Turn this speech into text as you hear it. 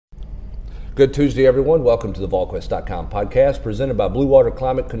Good Tuesday, everyone. Welcome to the VolQuest.com podcast presented by Blue Water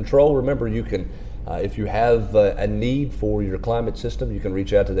Climate Control. Remember, you can, if you have a need for your climate system, you can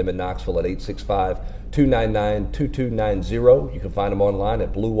reach out to them in Knoxville at 865-299-2290. You can find them online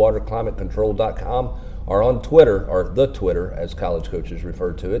at bluewaterclimatecontrol.com or on Twitter, or the Twitter, as college coaches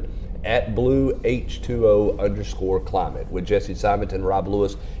refer to it, at BlueH2O_climate. With Jesse Simonton, Rob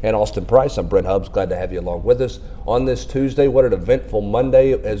Lewis, and Austin Price, I'm Brent Hubbs. Glad to have you along with us on this Tuesday. What an eventful Monday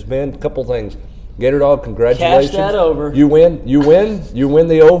it has been. A couple things. Gator Dog, congratulations. Cash that over. You win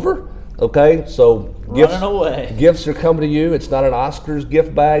the over. Okay, so gifts are coming to you. It's not an Oscars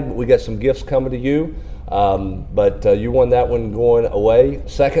gift bag, but we got some gifts coming to you. But you won that one going away.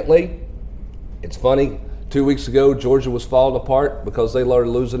 Secondly, it's funny. 2 weeks ago, Georgia was falling apart because they started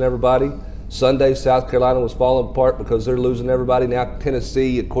losing everybody. Sunday, South Carolina was falling apart because they're losing everybody. Now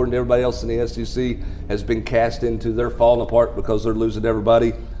Tennessee, according to everybody else in the SEC, has been cast into they're falling apart because they're losing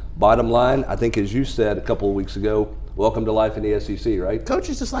everybody. Bottom line, I think as you said a couple of weeks ago, welcome to life in the SEC, right?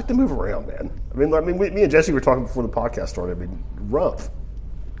 Coaches just like to move around, man. I mean, me and Jesse were talking before the podcast started. I mean, Rumph.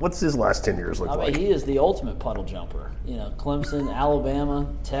 What's his last 10 years look like? He is the ultimate puddle jumper. You know, Clemson, Alabama,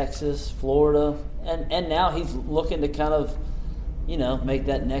 Texas, Florida, and now he's looking to kind of, you know, make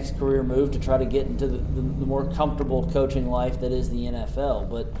that next career move to try to get into the more comfortable coaching life that is the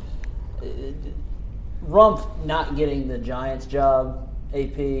NFL. But Rumph not getting the Giants job,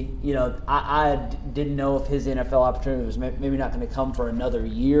 AP, you know, I didn't know if his NFL opportunity was maybe not going to come for another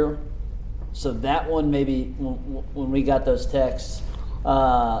year. So that one, maybe when we got those texts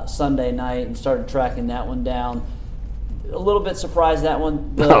Sunday night and started tracking that one down, a little bit surprised that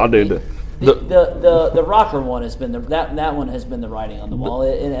one. The rocker one has been that one has been the writing on the wall.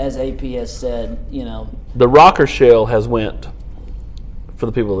 As AP has said, you know, the rocker shell has went, for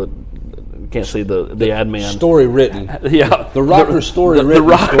the people that can't see the ad man story written. Yeah, the rocker story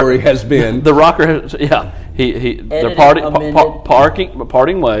has been the rocker has, yeah, they're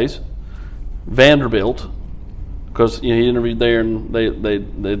parting ways. Vanderbilt, because you know, he interviewed there and they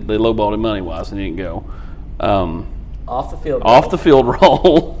lowballed him money wise and he didn't go. Off the field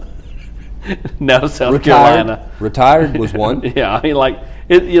roll. Now to South Carolina. Retired was one. Yeah, I mean, like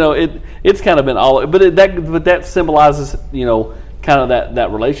it. You know, it's kind of been all, but that symbolizes, you know, kind of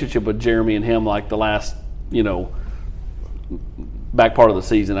that relationship with Jeremy and him, like the last, you know, back part of the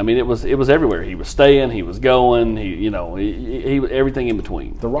season. I mean, it was everywhere. He was staying, he was going, he everything in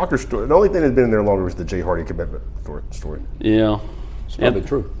between. The rocker story. The only thing that's been in there longer was the Jay Hardy commitment story. Yeah, it's probably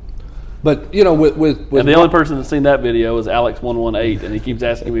true. But you know, with and the only person that's seen that video is Alex118, and he keeps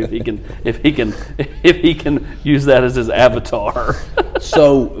asking me if he can use that as his avatar.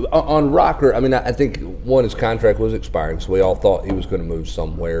 So on Rocker, I mean, I think his contract was expiring, so we all thought he was going to move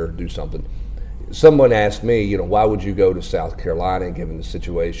somewhere, do something. Someone asked me, you know, why would you go to South Carolina given the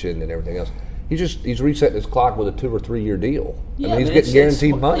situation and everything else? He's resetting his clock with a 2 or 3 year deal. Yeah, I mean, he's getting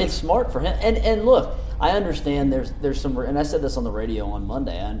guaranteed money. It's smart for him. And look, I understand there's some, and I said this on the radio on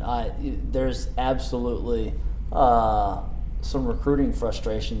Monday, and there's absolutely some recruiting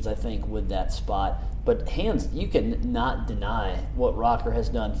frustrations, I think, with that spot. But you can not deny what Rocker has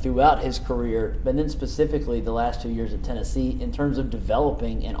done throughout his career, but then specifically the last 2 years at Tennessee in terms of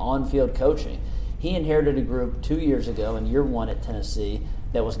developing and on-field coaching. He inherited a group 2 years ago in year one at Tennessee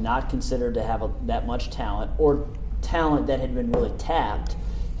that was not considered to have that much talent or talent that had been really tapped.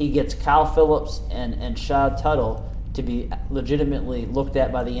 He gets Kyle Phillips and Shad Tuttle to be legitimately looked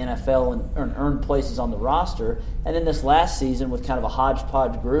at by the NFL and earn places on the roster. And then this last season with kind of a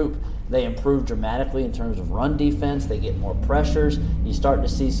hodgepodge group, they improved dramatically in terms of run defense. They get more pressures. You start to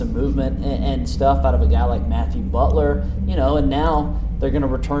see some movement and stuff out of a guy like Matthew Butler, you know, and now they're going to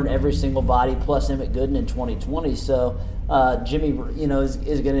return every single body plus Emmett Gooden in 2020. So Jimmy, you know, is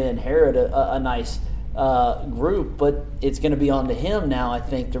going to inherit a nice group, but it's going to be on to him now, I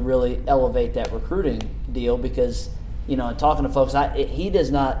think, to really elevate that recruiting deal because, you know, talking to folks, he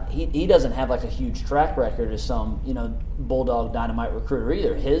doesn't have like a huge track record as some, you know, Bulldog Dynamite recruiter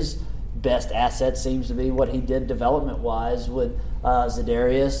either. His best asset seems to be what he did development-wise with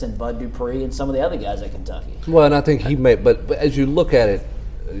Za'Darius and Bud Dupree and some of the other guys at Kentucky. Well, and I think he may, but as you look at it,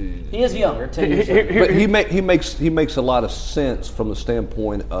 he is younger, 10 years younger. But he makes a lot of sense from the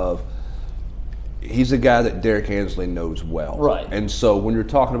standpoint of he's a guy that Derek Ansley knows well. Right. And so when you're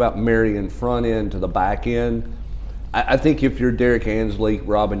talking about marrying front end to the back end, I think if you're Derek Ansley,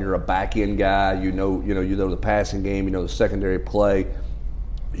 Robin, you're a back end guy. You know the passing game. You know the secondary play.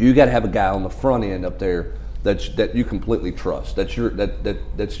 You got to have a guy on the front end up there that you completely trust. That's your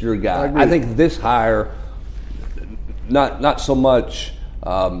guy. I think this hire, not so much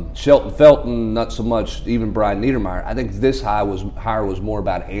Shelton Felton, not so much. Even Brian Niedermeyer. I think this hire was more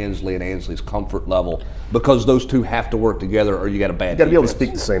about Ansley and Ansley's comfort level, because those two have to work together, or you got a bad. You got to be able to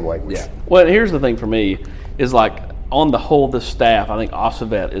speak the same language. Yeah. Well, here's the thing for me is, like, on the whole, this staff, I think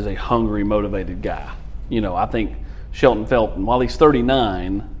Ossavet is a hungry, motivated guy. I think Shelton Felton, while he's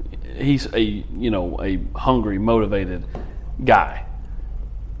 39, he's a hungry, motivated guy.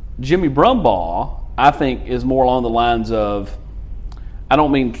 Jimmy Brumbaugh, I think, is more along the lines of, I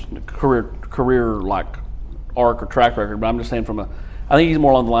don't mean career like arc or track record, but I'm just saying I think he's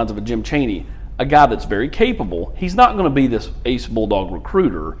more along the lines of a Jim Chaney, a guy that's very capable. He's not going to be this ace bulldog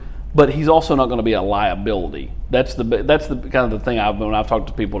recruiter, but he's also not going to be a liability. That's the kind of the thing when I've talked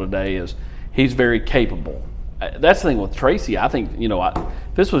to people today is he's very capable. That's the thing with Tracy. I think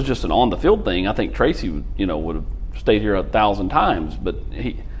if this was just an on the field thing, I think Tracy would have stayed here 1,000 times, but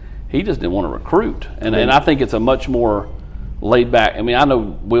he just didn't want to recruit, and I think it's a much more laid back. I mean, I know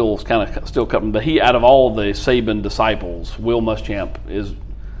Will's kind of still coming, but out of all the Saban disciples, Will Muschamp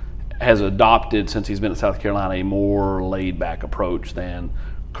has adopted, since he's been at South Carolina, a more laid back approach than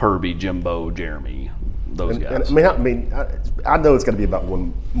Kirby, Jimbo, Jeremy, those guys. I know it's going to be about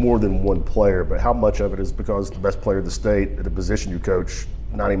more than one player, but how much of it is because the best player of the state at a position you coach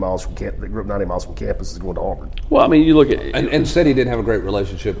 90 miles from campus is going to Auburn? Well, I mean, you look at and said he didn't have a great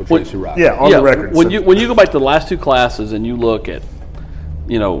relationship with Tracy Rock. Yeah, on the record. When you go back to the last two classes and you look at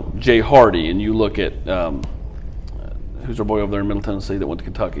Jay Hardy, and you look at who's our boy over there in Middle Tennessee that went to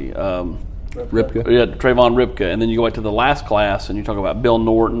Kentucky, Ripka. Yeah, Trayvon Ripka, and then you go back to the last class and you talk about Bill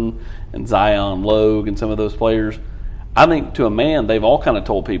Norton and Zion Logue and some of those players. I think to a man, they've all kind of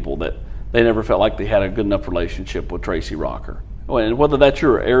told people that they never felt like they had a good enough relationship with Tracy Rocker. And whether that's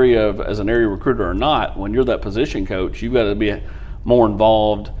your area as an area recruiter or not, when you're that position coach, you've got to be more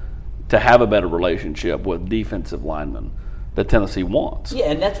involved to have a better relationship with defensive linemen that Tennessee wants.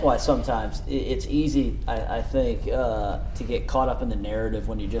 Yeah, and that's why sometimes it's easy, I think, to get caught up in the narrative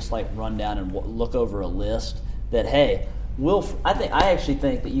when you just run down and look over a list that, hey, I actually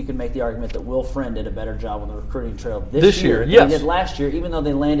think that you can make the argument that Will Friend did a better job on the recruiting trail this year than he did last year, even though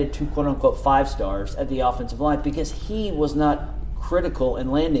they landed 2 quote-unquote 5 stars at the offensive line, because he was not critical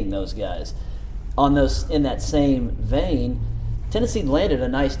in landing those guys. In that same vein, Tennessee landed a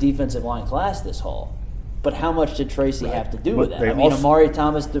nice defensive line class this fall. But how much did Tracy have to do with that? Amari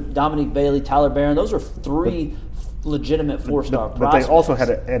Thomas, Dominique Bailey, Tyler Barron, those are 3 legitimate 4-star prospects. But they also had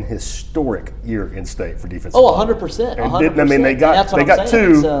an historic year in state for defensive. Oh, 100%. 100%. They got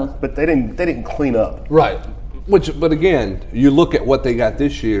 2, but they didn't clean up. Right. But again, you look at what they got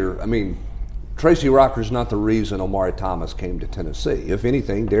this year. I mean, Tracy Rocker's not the reason Omari Thomas came to Tennessee. If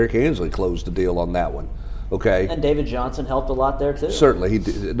anything, Derek Ansley closed the deal on that one. Okay. And David Johnson helped a lot there too. Certainly,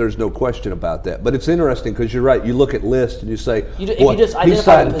 there's no question about that. But it's interesting because you're right. You look at lists and you say, he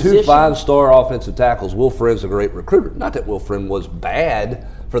signed 2 5-star offensive tackles. Will Friend's a great recruiter. Not that Will Friend was bad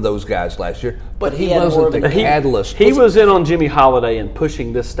for those guys last year, but he wasn't the catalyst. He was in on Jimmy Holiday and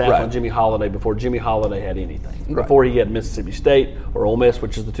pushing this staff on Jimmy Holiday before Jimmy Holiday had anything. Right. Before he had Mississippi State or Ole Miss,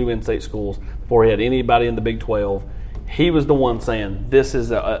 which is the 2 in-state schools, before he had anybody in the Big 12. He was the one saying, this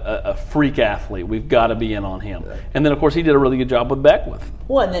is a freak athlete. We've got to be in on him. Yeah. And then, of course, he did a really good job with Beckwith.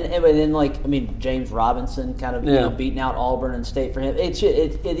 Well, and then James Robinson kind of beating out Auburn and State for him. It's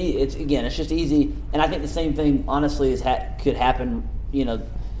just easy. And I think the same thing, honestly, could happen,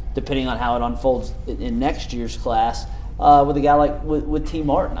 depending on how it unfolds in next year's class with a guy like with T.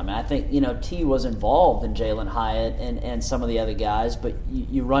 Martin. I mean, I think, T was involved in Jalen Hyatt and some of the other guys, but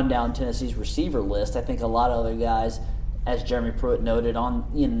you run down Tennessee's receiver list. I think a lot of other guys, as Jeremy Pruitt noted on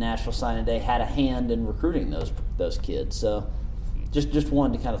National Signing Day, had a hand in recruiting those kids. So just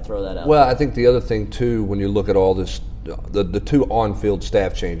wanted to kind of throw that out. Well, I think the other thing too, when you look at all this, the 2 on-field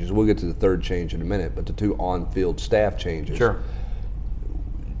staff changes. We'll get to the 3rd change in a minute, but the 2 on-field staff changes. Sure.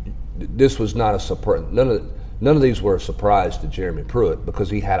 This was not a surprise. None of these were a surprise to Jeremy Pruitt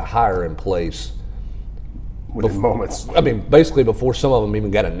because he had a hire in place within moments. I mean, basically before some of them even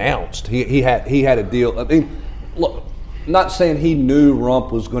got announced. He had a deal. I mean, look. Not saying he knew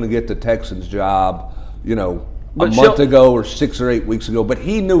Rump was going to get the Texans job, a month ago or 6 or 8 weeks ago, but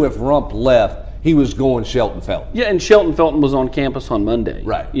he knew if Rump left, he was going Shelton Felton. Yeah, and Shelton Felton was on campus on Monday.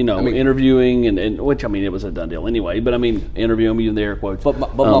 Right. Interviewing, and which, it was a done deal anyway, but interviewing me in the air quotes. But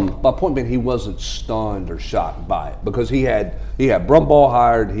my point being, he wasn't stunned or shocked by it because he had Brumbaugh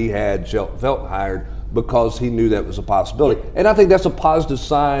hired, he had Shelton Felton hired because he knew that was a possibility. And I think that's a positive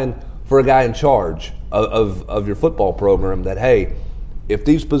sign for a guy in charge of your football program that, hey, if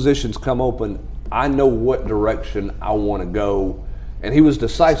these positions come open, I know what direction I want to go, And he was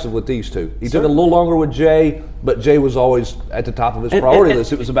decisive with these two. He took a little longer with Jay, but Jay was always at the top of his priority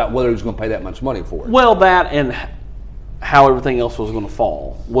list. It was about whether he was going to pay that much money for it. Well, that and how everything else was going to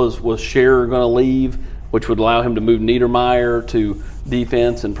fall. Was Scherer going to leave, which would allow him to move Niedermeyer to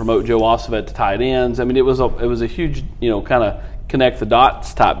defense and promote Joe Ossovet to tight ends? I mean, it was a huge, kind of connect the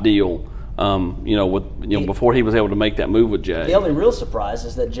dots type deal. Before he was able to make that move with Jay. The only real surprise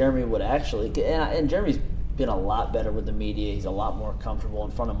is that Jeremy would actually, and Jeremy's been a lot better with the media. He's a lot more comfortable in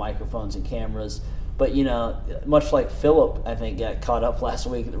front of microphones and cameras. But, much like Phillip, I think, got caught up last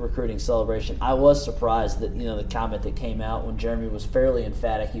week at the recruiting celebration, I was surprised that, the comment that came out when Jeremy was fairly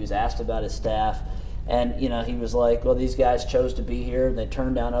emphatic. He was asked about his staff, and, he was like, well, these guys chose to be here, and they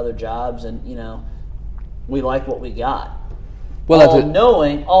turned down other jobs, and, we like what we got. Well,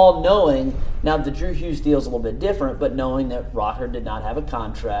 all knowing. Now the Drew Hughes deal is a little bit different, but knowing that Rocker did not have a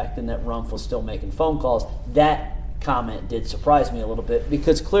contract and that Rumpf was still making phone calls, that comment did surprise me a little bit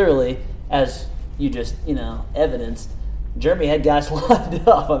because clearly, as you just evidenced, Jeremy had guys lined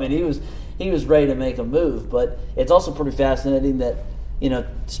up. I mean, he was ready to make a move, but it's also pretty fascinating that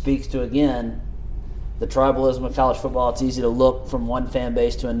speaks to again the tribalism of college football. It's easy to look from one fan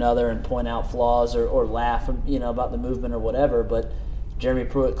base to another and point out flaws or laugh, about the movement or whatever. But Jeremy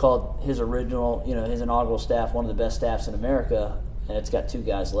Pruitt called his original, his inaugural staff one of the best staffs in America, and it's got 2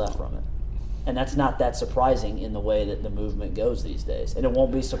 guys left from it. And that's not that surprising in the way that the movement goes these days. And it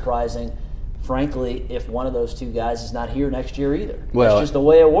won't be surprising, frankly, if one of those 2 guys is not here next year either. Well, that's just the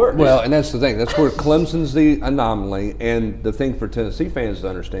way it works. Well, and that's the thing. That's where Clemson's the anomaly. And the thing for Tennessee fans to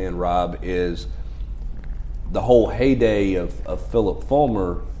understand, Rob, is the whole heyday of Phillip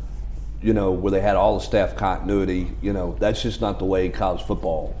Fulmer, where they had all the staff continuity, that's just not the way college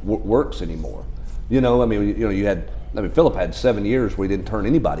football works anymore. Phillip had 7 years where he didn't turn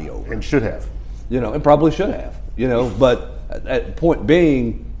anybody over. And should have. And probably should have, But at the point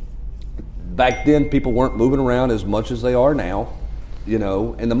being, back then people weren't moving around as much as they are now.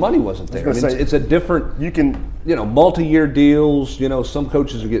 And the money wasn't there. It's a different, multi-year deals. Some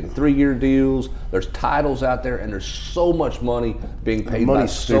coaches are getting 3-year deals. There's titles out there, and there's so much money being paid by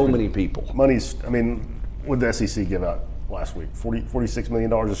so many people. What did the SEC give out last week? $46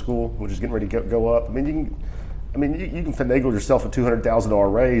 million a school, which is getting ready to go up. You can finagle yourself a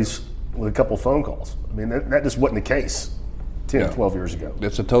 $200,000 raise with a couple of phone calls. That just wasn't the case 10, 12 years ago.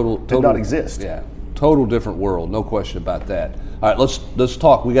 It's a total did not exist. Yeah. Total different world, no question about that. All right, let's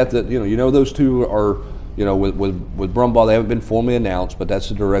talk. We got those 2 are, with Brumbaugh, they haven't been formally announced, but that's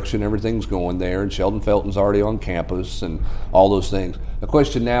the direction everything's going there. And Sheldon Felton's already on campus and all those things. The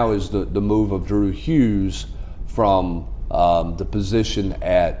question now is the move of Drew Hughes from the position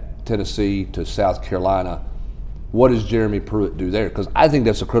at Tennessee to South Carolina. What does Jeremy Pruitt do there? Because I think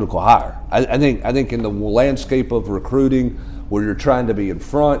that's a critical hire. I think in the landscape of recruiting, where you're trying to be in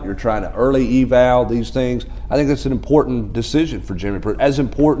front, you're trying to early eval these things, I think that's an important decision for Jeremy Pruitt, as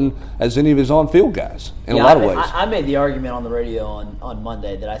important as any of his on-field guys in a lot of ways. I made the argument on the radio on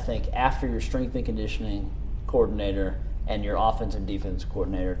Monday that I think after your strength and conditioning coordinator and your offensive and defensive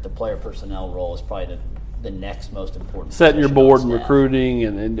coordinator, the player personnel role is probably the next most important. Setting your board and recruiting,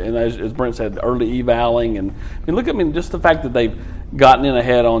 and as Brent said, early evaling, and just the fact that they've gotten in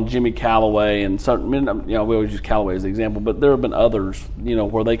ahead on Jimmy Callaway and certain. We always use Callaway as the example, but there have been others,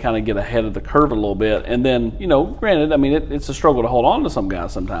 where they kind of get ahead of the curve a little bit, and then, granted, it's a struggle to hold on to some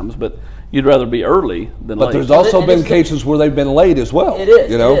guys sometimes, but you'd rather be early than late. But there's also been cases where they've been late as well. It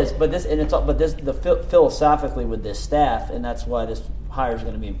is, but philosophically with this staff, and that's why this hire is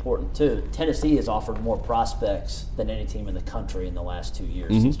going to be important too. Tennessee has offered more prospects than any team in the country in the last 2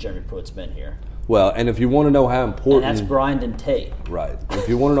 years since Jeremy Pruitt's been here. Well, and if you want to know how important... And that's grind and tape. Right. If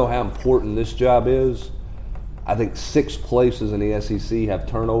you want to know how important this job is, I think 6 places in the SEC have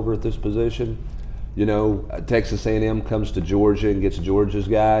turnover at this position. Texas A&M comes to Georgia and gets Georgia's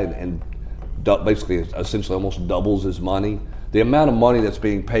guy and basically essentially almost doubles his money. The amount of money that's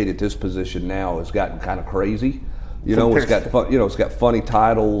being paid at this position now has gotten kind of crazy. It's got funny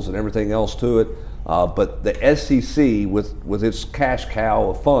titles and everything else to it. But the SEC, with its cash cow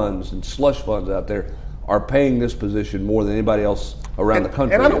of funds and slush funds out there, are paying this position more than anybody else around the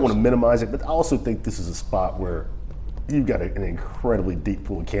country. And I don't want to minimize it, but I also think this is a spot where you've got an incredibly deep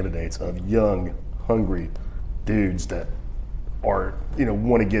pool of candidates of young, hungry dudes that are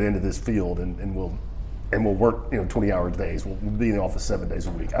want to get into this field and will work 20-hour days. We'll be in the office 7 days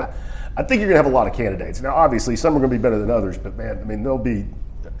a week. I think you're going to have a lot of candidates. Now, obviously, some are going to be better than others, but they'll be.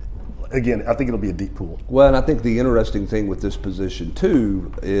 Again, I think it'll be a deep pool. Well, and I think the interesting thing with this position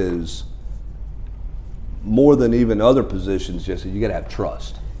too is more than even other positions, Jesse, you got to have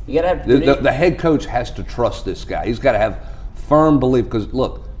trust. You got to have the head coach has to trust this guy. He's got to have firm belief, because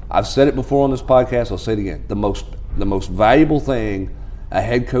look, I've said it before on this podcast, I'll say it again. The most valuable thing a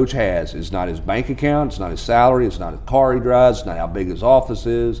head coach has is not his bank account, it's not his salary, it's not his car he drives, it's not how big his office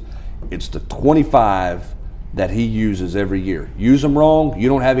is. It's the 25 that he uses every year. Use them wrong, you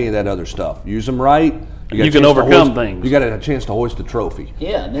don't have any of that other stuff. Use them right, you can overcome things. You got a chance to hoist a trophy.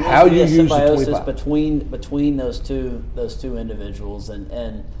 Yeah, and then how you use use the symbiosis 25 between those two individuals,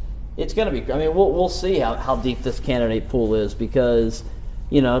 and it's going to be. I mean, we'll see how deep this candidate pool is, because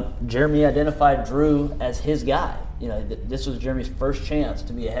Jeremy identified Drew as his guy. This was Jeremy's first chance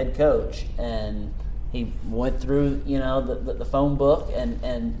to be a head coach, and he went through the phone book,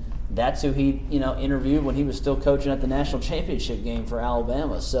 and that's who he interviewed when he was still coaching at the national championship game for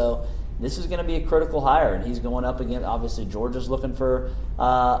Alabama. So this is going to be a critical hire, and he's going up against, obviously, Georgia's looking for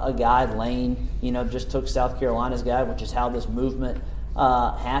a guy. Lane, just took South Carolina's guy, which is how this movement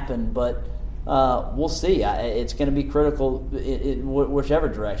happened. But we'll see. It's going to be critical whichever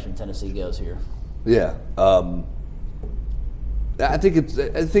direction Tennessee goes here. Yeah. I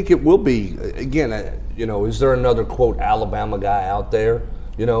think it will be, again, is there another, quote, Alabama guy out there?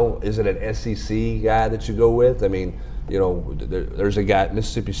 Is it an SEC guy that you go with? I mean, there's a guy at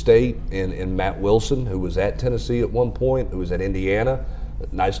Mississippi State in Matt Wilson, who was at Tennessee at one point, who was at Indiana.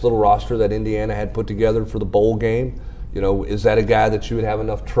 Nice little roster that Indiana had put together for the bowl game. Is that a guy that you would have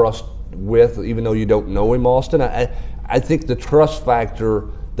enough trust with, even though you don't know him, Austin? I think the trust factor,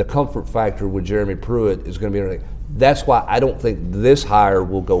 the comfort factor with Jeremy Pruitt is going to be everything. That's why I don't think this hire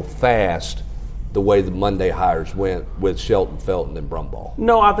will go fast the way the Monday hires went with Shelton, Felton, and Brumbaugh.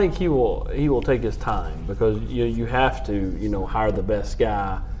 No, I think he will take his time, because you have to hire the best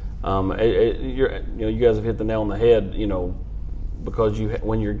guy. You guys have hit the nail on the head. Because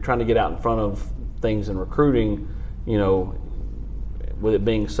when you're trying to get out in front of things in recruiting, with it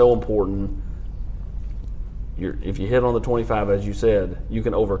being so important, if you hit on the 25, as you said, you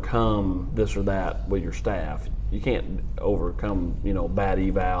can overcome this or that with your staff. You can't overcome, bad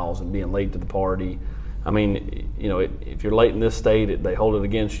evals and being late to the party. I mean, if you're late in this state, they hold it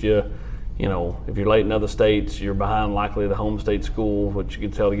against you. If you're late in other states, you're behind likely the home state school, which you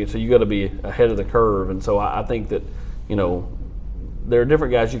can tell to get. So you got to be ahead of the curve. And so I think that, there are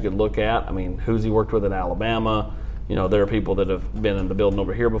different guys you could look at. I mean, who's he worked with at Alabama? There are people that have been in the building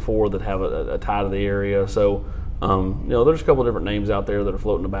over here before that have a tie to the area. So, there's a couple of different names out there that are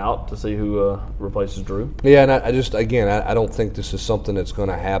floating about to see who replaces Drew. Yeah, and I don't think this is something that's going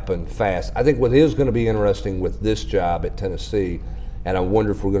to happen fast. I think what is going to be interesting with this job at Tennessee, and I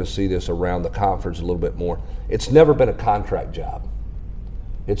wonder if we're going to see this around the conference a little bit more, it's never been a contract job.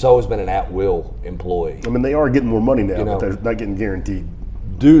 It's always been an at-will employee. I mean, they are getting more money now, but they're not getting guaranteed.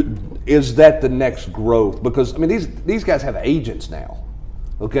 Is that the next growth? Because, I mean, these guys have agents now.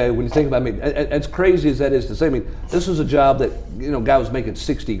 Okay, when you think about as crazy as that is to say, this was a job that, guy was making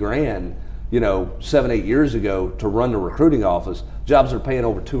 $60,000, 7-8 years ago to run the recruiting office. Jobs are paying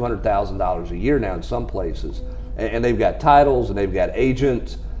over $200,000 a year now in some places. And they've got titles and they've got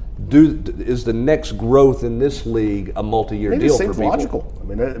agents. Is the next growth in this league a multi-year deal for people? Logical.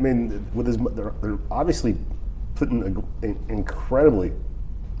 They're obviously putting incredibly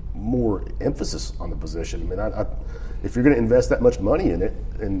more emphasis on the position. If you're going to invest that much money in it,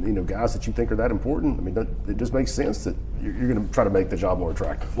 and guys that you think are that important, it just makes sense that you're going to try to make the job more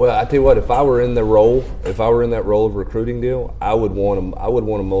attractive. Well, I tell you what, if I were in that role of recruiting deal, I would want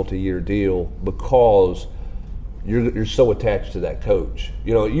a multi-year deal, because you're so attached to that coach.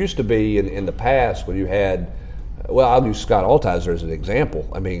 It used to be in the past when you had, I'll use Scott Altizer as an example.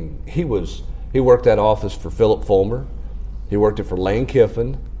 He worked that office for Philip Fulmer, he worked it for Lane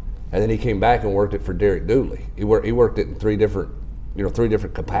Kiffin. And then he came back and worked it for Derek Dooley. He worked it in three different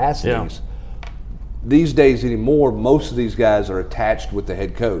capacities. Yeah. These days anymore, most of these guys are attached with the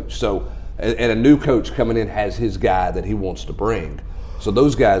head coach. So, and a new coach coming in has his guy that he wants to bring. So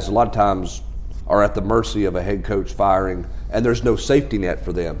those guys a lot of times are at the mercy of a head coach firing, and there's no safety net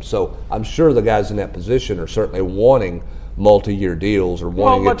for them. So I'm sure the guys in that position are certainly wanting multi-year deals or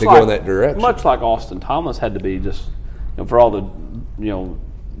wanting it to go in that direction. Much like Austin Thomas had to be, just for all the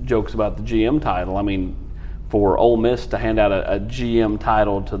jokes about the GM title. For Ole Miss to hand out a GM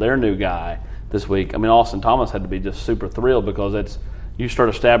title to their new guy this week, Austin Thomas had to be just super thrilled, because you start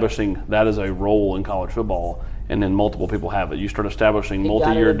establishing that as a role in college football, and then multiple people have it. You start establishing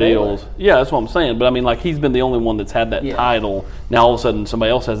multi-year deals. Yeah, that's what I'm saying. But he's been the only one that's had that title. Now all of a sudden somebody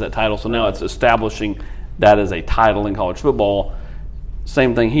else has that title, so now it's establishing that as a title in college football.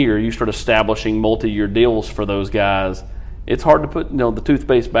 Same thing here. You start establishing multi-year deals for those guys. It's hard to put the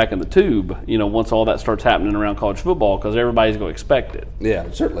toothpaste back in the tube, once all that starts happening around college football, because everybody's going to expect it. Yeah,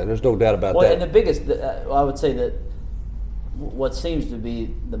 certainly. There's no doubt about that. Well, and the biggest, I would say that what seems to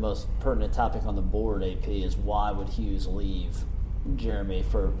be the most pertinent topic on the board, AP, is why would Hughes leave Jeremy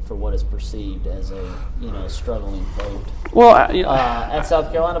for what is perceived as a struggling vote at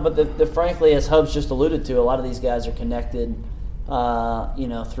South Carolina. But frankly, as Hubs just alluded to, a lot of these guys are connected,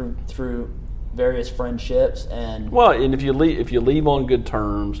 through various friendships and if you leave on good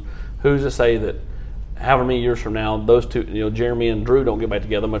terms, who's to say that however many years from now those two, Jeremy and Drew don't get back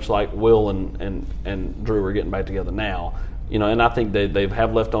together, much like Will and Drew are getting back together now. And I think they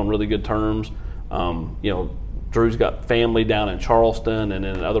have left on really good terms. Drew's got family down in Charleston and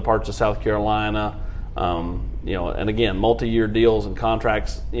in other parts of South Carolina. And again, multi-year deals and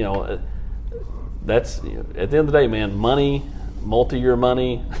contracts. That's at the end of the day, man. Money, multi-year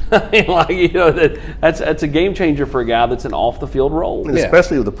money. That's a game changer for a guy that's an off-the-field role. And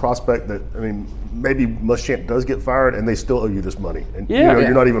especially with the prospect that maybe Muschamp does get fired and they still owe you this money, and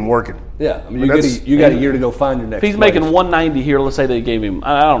you're not even working. Yeah, you got a year to go find your next. If he's making $190 here, let's say they gave him,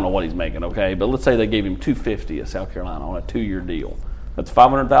 I don't know what he's making, okay, but let's say they gave him $250 at South Carolina on a 2-year deal. That's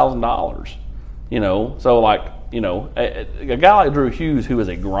 $500,000. So a guy like Drew Hughes, who is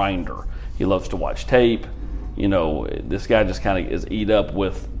a grinder, he loves to watch tape. This guy just kind of is eat up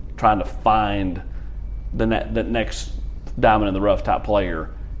with trying to find the next diamond in the rough type player.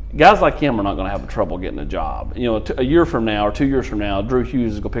 Guys like him are not going to have trouble getting a job. A year from now or 2 years from now, Drew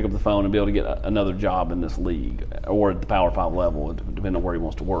Hughes is going to pick up the phone and be able to get another job in this league or at the Power 5 level, depending on where he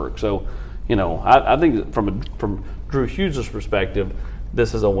wants to work. So, I think from Drew Hughes' perspective,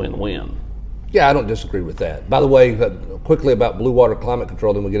 this is a win-win. Yeah, I don't disagree with that. By the way, quickly about Blue Water Climate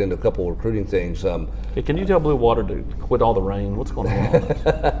Control, then we get into a couple of recruiting things. Hey, can you tell Blue Water to quit all the rain? What's going on?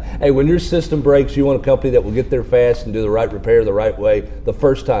 Hey, when your system breaks, you want a company that will get there fast and do the right repair the right way the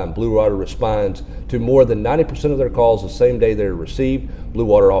first time. Blue Water responds to more than 90% of their calls the same day they're received. Blue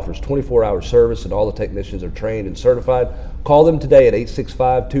Water offers 24-hour service, and all the technicians are trained and certified. Call them today at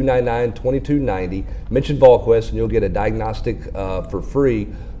 865-299-2290. Mention VolQuest, and you'll get a diagnostic for free.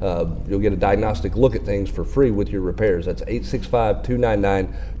 You'll get a diagnostic look at things for free with your repairs. That's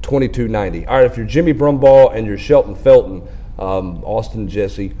 865-299-2290. All right, if you're Jimmy Brumbaugh and you're Shelton Felton, Austin,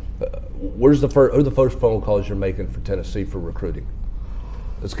 Jesse, who are the first phone calls you're making for Tennessee for recruiting?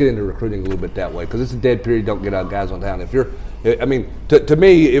 Let's get into recruiting a little bit that way, because it's a dead period. Don't get out guys on town. To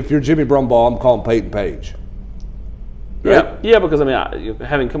me, if you're Jimmy Brumbaugh, I'm calling Peyton Page. Right? Yeah, because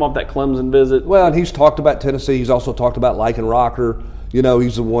having come off that Clemson visit. Well, and he's talked about Tennessee. He's also talked about liking Rocker.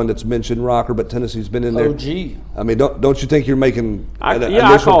 He's the one that's mentioned Rocker, but Tennessee's been in there. OG. Don't you think you're making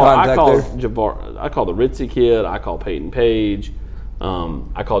initial contact there? Jabbar. I call the Ritzy kid. I call Peyton Page.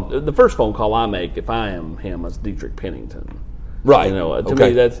 I call the first phone call I make if I am him is Dietrich Pennington. Right. To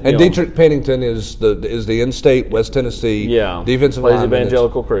me that's Dietrich Pennington is the in-state West Tennessee defensive plays lineman.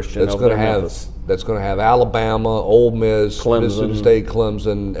 Evangelical Christian. That's going to have Alabama, Ole Miss, Clemson. Mississippi State,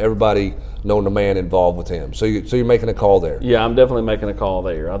 Clemson, everybody known to man involved with him. So you're making a call there. Yeah, I'm definitely making a call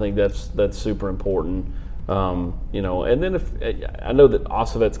there. I think that's super important. And then if I know that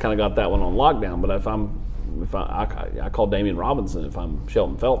Ossovet's kind of got that one on lockdown, but if I call Damian Robinson if I'm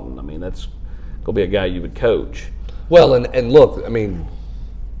Shelton Felton. That's going to be a guy you would coach. Well, and look,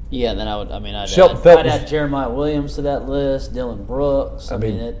 yeah, then I'd add Jeremiah Williams to that list, Dylan Brooks.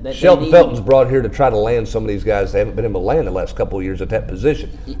 Shelton Felton's brought here to try to land some of these guys they haven't been able to land the last couple of years at that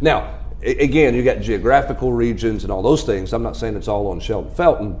position. Now, again, you got geographical regions and all those things. I'm not saying it's all on Shelton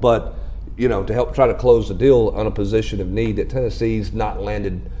Felton, but to help try to close the deal on a position of need that Tennessee's not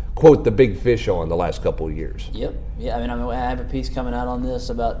landed, quote, the big fish on the last couple of years. Yep. Yeah, I have a piece coming out on this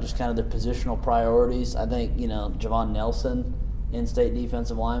about just kind of their positional priorities. I think, Javon Nelson, in-state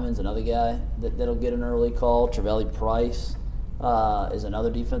defensive lineman, is another guy that'll get an early call. Trevelli Price is another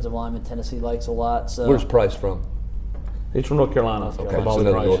defensive lineman Tennessee likes a lot. So where's Price from? He's from North Carolina. Okay, so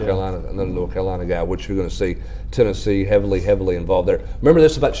another North Carolina guy, which you're going to see Tennessee heavily involved there. Remember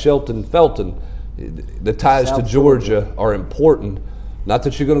this about Shelton Felton. The ties to Georgia are important. Not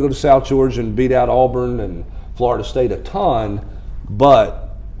that you're going to go to South Georgia and beat out Auburn and Florida State a ton,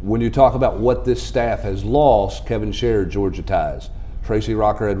 but when you talk about what this staff has lost, Kevin Sherrod, Georgia ties. Tracy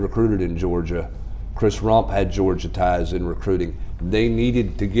Rocker had recruited in Georgia. Chris Rump had Georgia ties in recruiting. They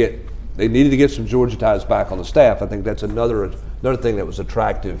needed to get some Georgia ties back on the staff. I think that's another thing that was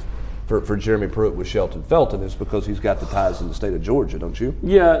attractive for Jeremy Pruitt with Shelton Felton is because he's got the ties in the state of Georgia, don't you?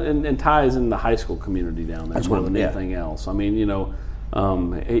 Yeah, and ties in the high school community down there more than anything else.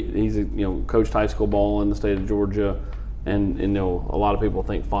 He's coached high school ball in the state of Georgia, and a lot of people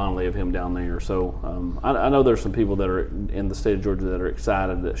think fondly of him down there. So I know there's some people that are in the state of Georgia that are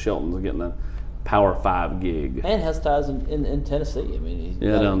excited that Shelton's getting Power 5 gig. And has ties in Tennessee. I mean, he's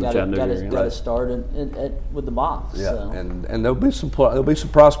got to start with the Mocs. Yeah, so. and there'll be some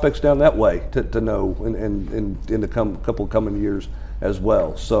prospects down that way to know in the couple coming years as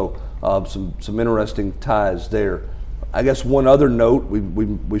well. So some interesting ties there. I guess one other note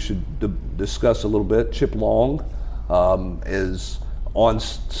we should discuss a little bit. Chip Long is on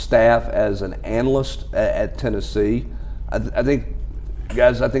staff as an analyst at Tennessee. I think.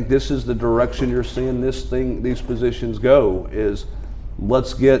 Guys, I think this is the direction you're seeing these positions go, is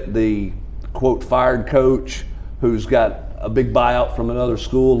let's get the, quote, fired coach who's got a big buyout from another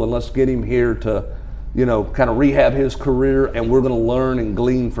school, and let's get him here to, kind of rehab his career, and we're going to learn and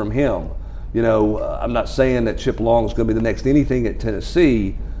glean from him. I'm not saying that Chip Long is going to be the next anything at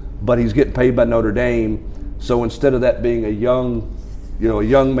Tennessee, but he's getting paid by Notre Dame. So instead of that being a young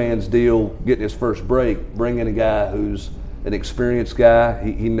man's deal, getting his first break, bring in a guy who's an experienced guy.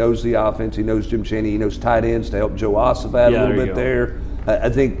 He knows the offense. He knows Jim Chaney. He knows tight ends to help Joe Ossoff out a little bit there. I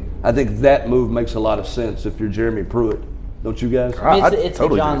think that move makes a lot of sense if you're Jeremy Pruitt. Don't you guys? I mean, it's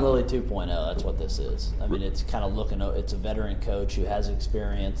totally a John Lilly 2.0. That's what this is. I mean, it's kind of it's a veteran coach who has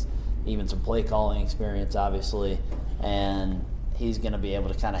experience, even some play calling experience, obviously, and he's going to be able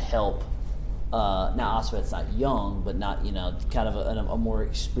to kind of help. Now, Ossoff's not young, but not kind of a more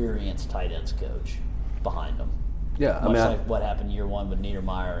experienced tight ends coach behind him. Yeah, Much like what happened year one with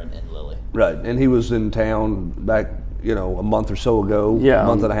Niedermeyer and Lilly. Right, and he was in town back, a month or so ago, a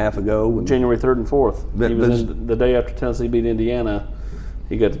month and a half ago. January 3rd and 4th. He was the day after Tennessee beat Indiana.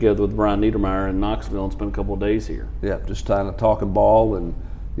 He got together with Brian Niedermeyer in Knoxville and spent a couple of days here. Yeah, just kind of talking ball and,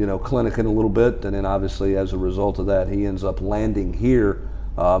 clinicking a little bit. And then obviously as a result of that, he ends up landing here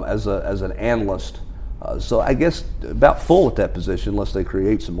as an analyst. So I guess about full at that position unless they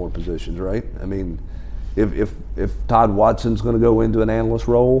create some more positions, right? I mean, if Todd Watson's going to go into an analyst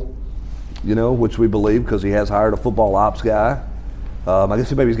role, which we believe because he has hired a football ops guy, I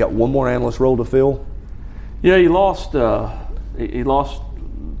guess maybe he's got one more analyst role to fill. Yeah, he lost the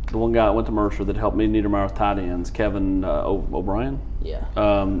one guy that went to Mercer that helped me Niedermeyer with tight ends, Kevin O'Brien. Yeah.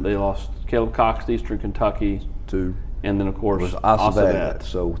 They lost Caleb Cox to Eastern Kentucky. 2. And then, of course, Ossoff.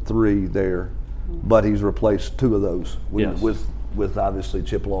 So 3 there. But he's replaced 2 of those with obviously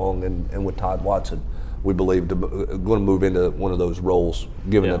Chip Long and with Todd Watson. We believe going to move into one of those roles,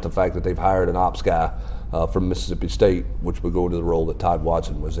 given that the fact that they've hired an ops guy from Mississippi State, which would go into the role that Todd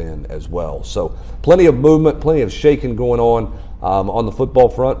Watson was in as well. So plenty of movement, plenty of shaking going on the football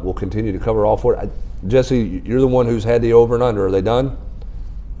front. We'll continue to cover all for it. Jesse, you're the one who's had the over and under. Are they done?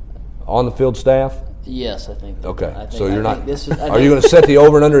 On the field staff? Yes, I think. Okay, so you're not. Are you going to set the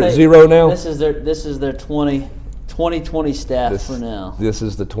over and under at 0 now? This is their 2020 staff for now. This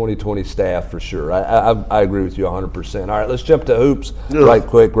is the 2020 staff for sure. I agree with you 100%. All right, let's jump to hoops right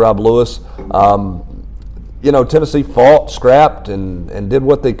quick. Rob Lewis. Tennessee fought, scrapped, and did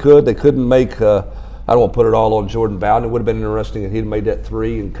what they could. They couldn't make. I don't want to put it all on Jordan Bowden. It would have been interesting if he'd made that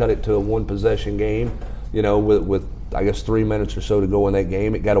 3 and cut it to a 1-possession game. With I guess 3 minutes or so to go in that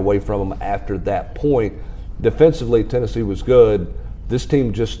game. It got away from them after that point. Defensively, Tennessee was good. This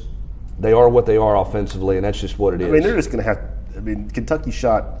team they are what they are offensively, and that's just what it is. I mean, they're just going to have Kentucky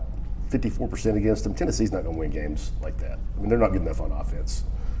shot 54% against them. Tennessee's not going to win games like that. I mean, they're not good enough on offense.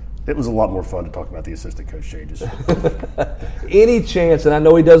 It was a lot more fun to talk about the assistant coach changes. Any chance, and I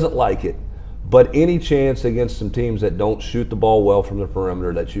know he doesn't like it, but any chance against some teams that don't shoot the ball well from the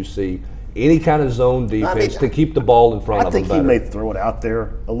perimeter that you see, any kind of zone defense to keep the ball in front of them. I think he may throw it out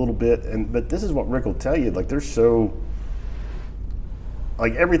there a little bit, but this is what Rick will tell you. They're so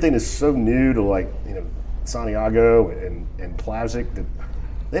everything is so new to Santiago and Plazic that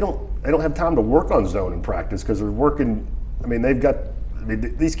they don't have time to work on zone in practice because they're working. I mean,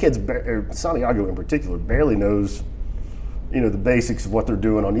 these kids, Santiago in particular, barely knows the basics of what they're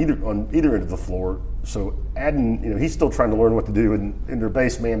doing on either end of the floor. So adding, he's still trying to learn what to do in their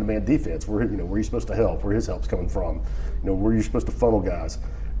base man-to-man defense, where you're supposed to help, where his help's coming from, where you're supposed to funnel guys.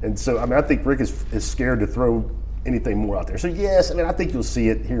 And so, I mean, I think Rick is scared to throw anything more out there. So yes, I mean, I think you'll see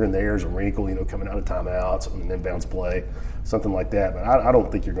it here and there as a wrinkle, coming out of timeouts, an inbounds play, something like that. But I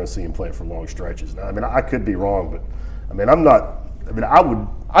don't think you're going to see him play it for long stretches. Now, I mean, I could be wrong, but I mean,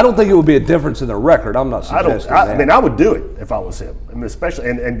 I don't think it would be a difference in the record. I'm not suggesting that. I mean, I would do it if I was him. I mean, especially,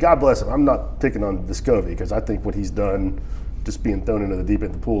 and God bless him. I'm not picking on Vescovi because I think what he's done, just being thrown into the deep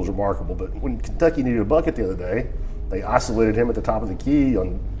end of the pool, is remarkable. But when Kentucky needed a bucket the other day, they isolated him at the top of the key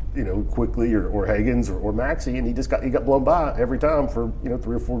on, Quickly or Higgins or Maxey, and he got blown by every time for 3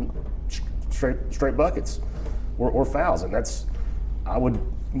 or 4 straight buckets or fouls, and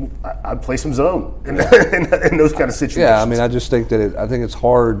I'd play some zone in those kind of situations. Yeah, I mean, I just think that I think it's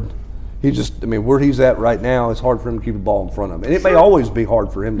hard. where he's at right now, it's hard for him to keep the ball in front of him. And it may always be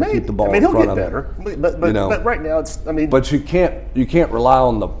hard for him to keep the ball in front of him. He'll get better. But right now, But you can't rely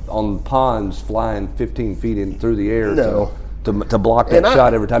on Pons flying 15 feet in through the air to block that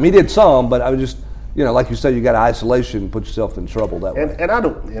shot every time. He did some, but I was just, like you said, you got isolation, put yourself in trouble that way. And I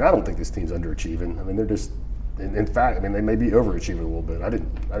don't think this team's underachieving. I mean, they're just, in fact, they may be overachieving a little bit. I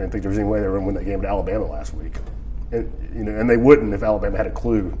didn't think there was any way they were going to win that game at Alabama last week. And they wouldn't if Alabama had a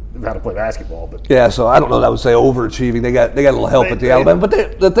clue of how to play basketball. But yeah, so I don't know that I would say overachieving. They got a little help at the Alabama.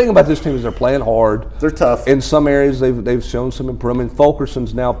 But the thing about this team is they're playing hard. They're tough. In some areas, they've shown some improvement.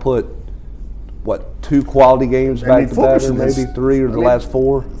 Fulkerson's now put 2 quality games back to back, or maybe 3 or the last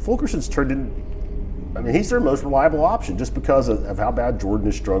 4. Fulkerson's turned in. He's their most reliable option just because of how bad Jordan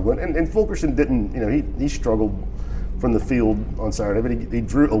is struggling. And Fulkerson didn't. He struggled from the field on Saturday, but he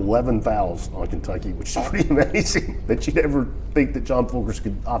drew 11 fouls on Kentucky, which is pretty amazing that you'd ever think that John Fulkerson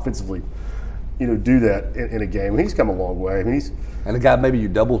could offensively, do that in a game. He's come a long way. And a guy maybe you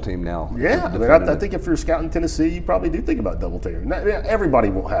double team now. Yeah, I think if you're scouting Tennessee, you probably do think about double teaming. Everybody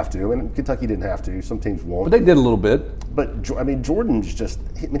won't have to, and Kentucky didn't have to. Some teams won't. But they did a little bit. But Jordan's just.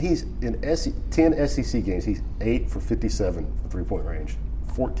 He's in 10 SEC games. He's 8 for 57 from 3-point range,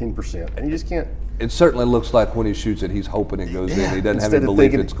 14%, and you just can't. It certainly looks like when he shoots it, he's hoping it goes in. He doesn't have any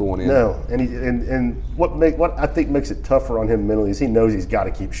belief it's going in. No, and what I think makes it tougher on him mentally is he knows he's got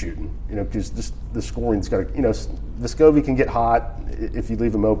to keep shooting. Because just the scoring's got to. Vescovi can get hot if you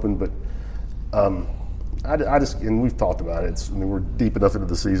leave him open, but I just, and we've talked about it. We're deep enough into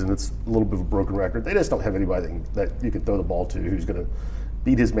the season. It's a little bit of a broken record. They just don't have anybody that you can throw the ball to who's going to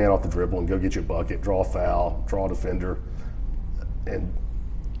beat his man off the dribble and go get you a bucket, draw a foul, draw a defender, and.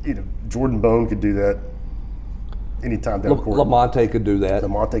 Jordan Bone could do that anytime down the court. Lamonte could do that.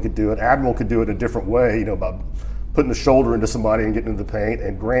 Lamonte could do it. Admiral could do it a different way, by putting the shoulder into somebody and getting into the paint.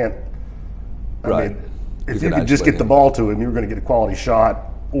 And Grant, if you could just get the ball to him, you were going to get a quality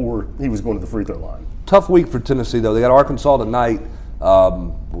shot, or he was going to the free throw line. Tough week for Tennessee, though. They got Arkansas tonight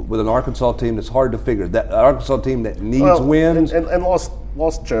with an Arkansas team that's hard to figure. That Arkansas team that needs wins and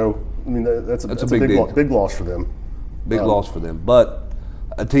lost Joe. That's a big loss for them. Big loss for them, but.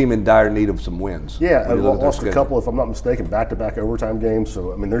 A team in dire need of some wins. Yeah, they lost a couple, if I'm not mistaken, back-to-back overtime games.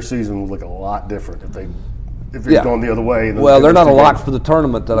 So their season would look a lot different if they'd gone the other way. They're not a lock for the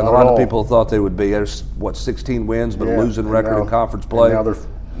tournament that a lot of people thought they would be. There's 16 wins, but a losing record in conference play. And now they're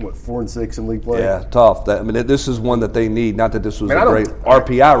 4-6 in league play. Yeah, tough. This is one that they need. Not that this was a great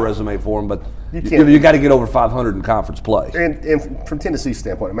RPI resume for them, but you got to get over 500 in conference play. And from Tennessee's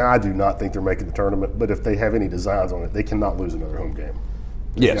standpoint, I do not think they're making the tournament. But if they have any designs on it, they cannot lose another home game.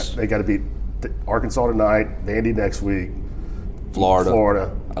 They got to beat Arkansas tonight, Vandy next week, Florida,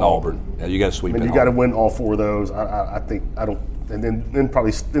 and Auburn. Yeah, you got to sweep. You got to win all 4 of those. And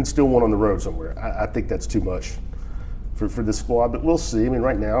then still one on the road somewhere. I think that's too much for this squad. But we'll see.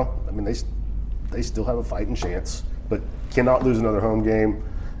 Right now, they still have a fighting chance, but cannot lose another home game.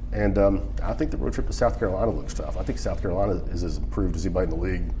 And I think the road trip to South Carolina looks tough. I think South Carolina is as improved as anybody in the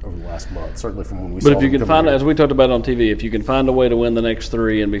league over the last month, certainly from when we saw them. But if you can find, as we talked about on TV, if you can find a way to win the next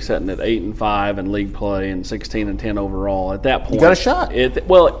 3 and be sitting at 8-5 in league play and 16-10 overall, at that point, you got a shot.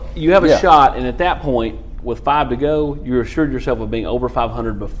 You have a shot, and at that point, with 5 to go, you assured yourself of being over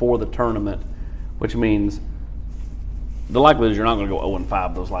 500 before the tournament, which means the likelihood is you're not going to go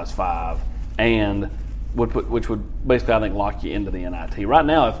 0-5 those last 5, and which would basically, I think, lock you into the NIT. Right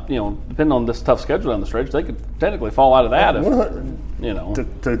now, if depending on this tough schedule down the stretch, they could technically fall out of that.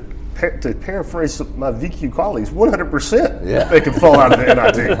 To paraphrase my VQ colleagues, 100% they could fall out of the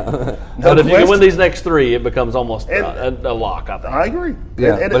NIT. But if you can win these next 3, it becomes almost a lock, I think. I agree.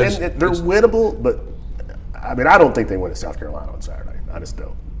 Yeah, and they're winnable, but I don't think they win at South Carolina on Saturday. I just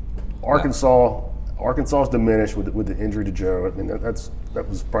don't. Arkansas's diminished with the injury to Joe. That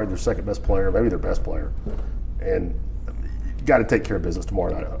was probably their second best player, maybe their best player, and you got to take care of business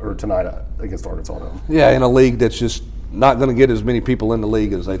tonight against Arkansas. Yeah, in a league that's just not going to get as many people in the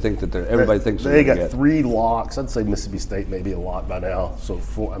league as they think that everybody thinks they got 3 locks. I'd say Mississippi State may be a lock by now. So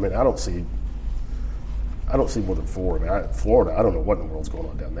 4. I don't see more than 4. Florida, I don't know what in the world's going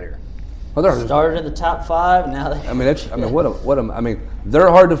on down there. Well, they're started in the top 5. Now they. They're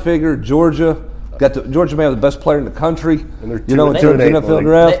hard to figure. Georgia may have the best player in the country. And they're in the NFL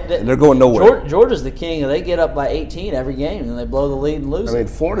draft, and they're going nowhere. Georgia's the king, and they get up by 18 every game, and they blow the lead and lose.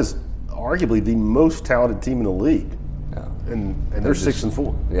 Florida's arguably the most talented team in the league, and they're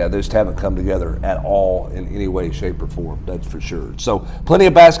 6-4. Yeah, they just haven't come together at all in any way, shape, or form. That's for sure. So, plenty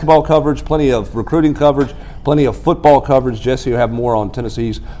of basketball coverage, plenty of recruiting coverage, plenty of football coverage. Jesse will have more on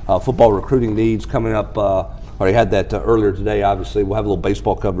Tennessee's football recruiting needs coming up Already had that earlier today. Obviously, we'll have a little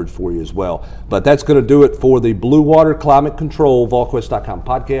baseball coverage for you as well. But that's going to do it for the Blue Water Climate Control VolQuest.com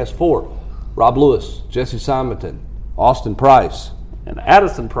podcast for Rob Lewis, Jesse Simonton, Austin Price, and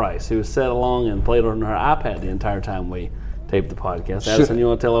Addison Price, who sat along and played on her iPad the entire time we taped the podcast. Addison, you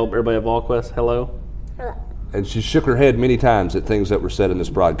want to tell everybody at VolQuest hello? And she shook her head many times at things that were said in this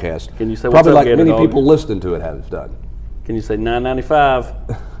broadcast. Can you say probably what's up, like Gator many Dog? people listening to it have done? Can you say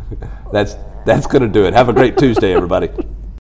 $9.95? That's going to do it. Have a great Tuesday, everybody.